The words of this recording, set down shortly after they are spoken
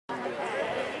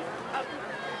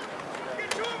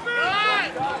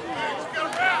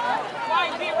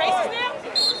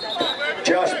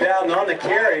the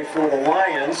carry for the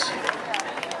Lions.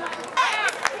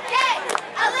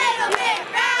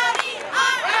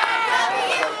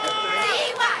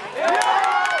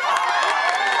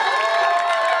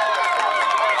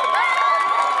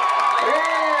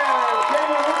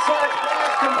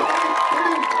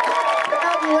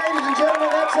 Ladies and gentlemen,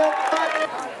 that's up.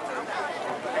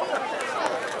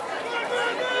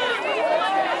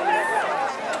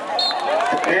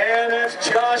 And that's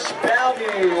Josh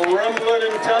Bowden rumbling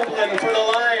and tumbling for the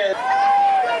Lions.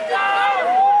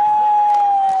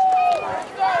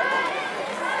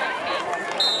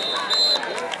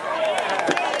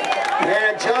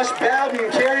 And Josh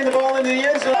Bowden carrying the ball into the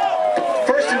end zone.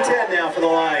 1st and 10 now for the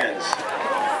Lions.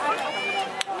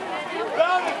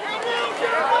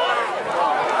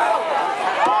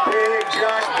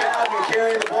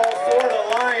 Carrying the ball for the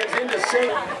Lions into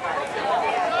St.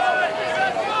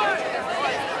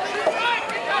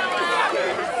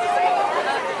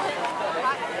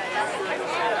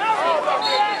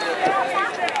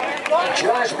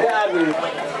 Josh Bowden.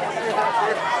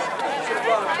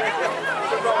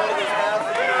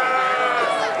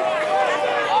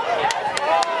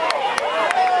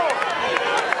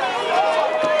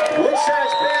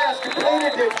 Woodside's pass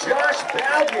completed to Josh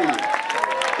Bowden.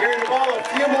 Carrying the ball a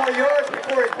few more yards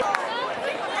before it's...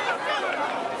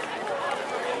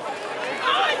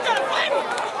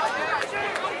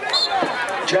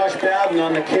 Josh Bowden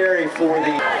on the carry for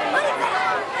the...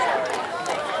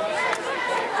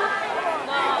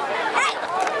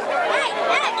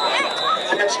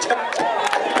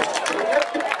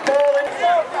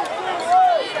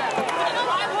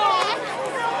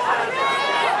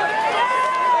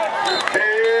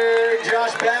 Big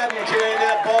Josh Bowden carrying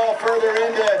that ball further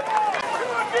into...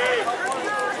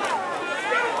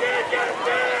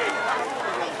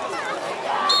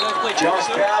 Josh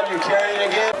Bowden carrying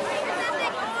again.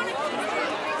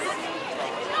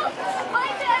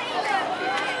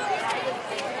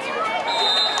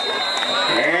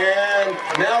 And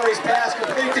Mallory's pass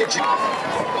complete to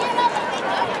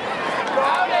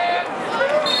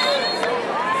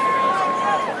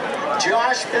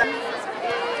Josh Bowden.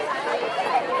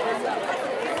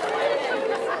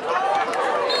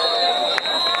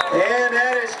 And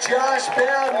that is Josh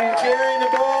Bowden carrying the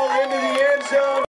ball.